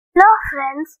Hello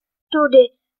friends,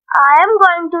 today I am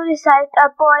going to recite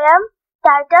a poem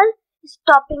titled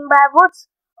Stopping by Woods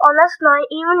on a Snowy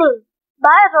Evening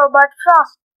by Robert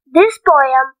Frost. This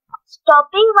poem,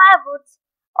 Stopping by Woods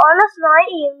on a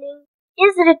Snowy Evening,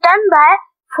 is written by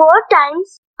 4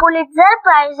 times Pulitzer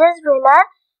Prizes winner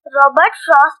Robert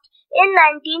Frost in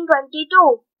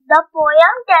 1922. The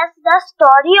poem tells the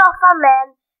story of a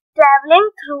man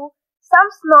traveling through some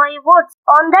snowy woods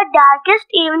on the darkest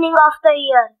evening of the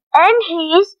year, and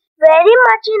he is very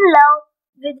much in love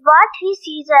with what he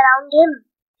sees around him.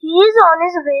 He is on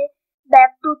his way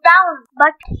back to town,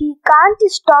 but he can't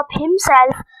stop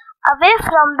himself away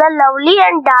from the lovely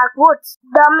and dark woods.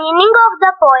 The meaning of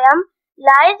the poem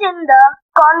lies in the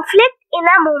conflict in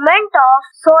a moment of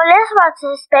solace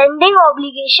versus pending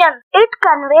obligation. It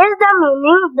conveys the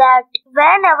meaning that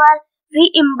whenever we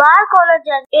embark on a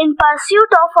journey in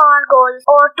pursuit of our goals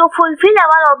or to fulfill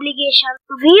our obligation,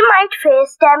 we might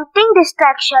face tempting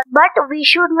distraction, but we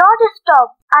should not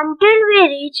stop until we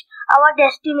reach our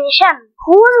destination.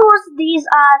 Whose woods these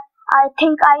are, I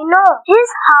think I know. His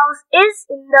house is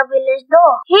in the village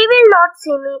though. He will not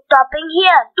see me stopping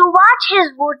here to watch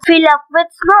his wood fill up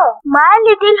with snow. My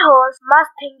little horse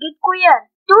must think it queer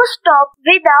to stop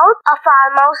without a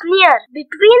farmhouse near,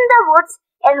 between the woods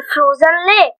and frozen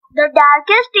lake, the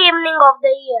darkest evening of the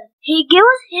year. He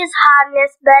gives his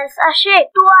harness bells a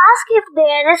shake to ask if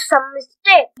there is some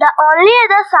mistake. The only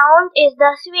other sound is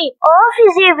the sweep of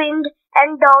fizzy wind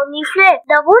and downy flake.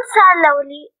 The woods are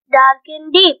lovely, dark and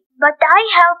deep, but I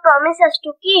have promises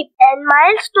to keep, and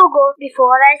miles to go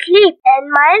before I sleep, and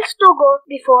miles to go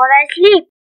before I sleep.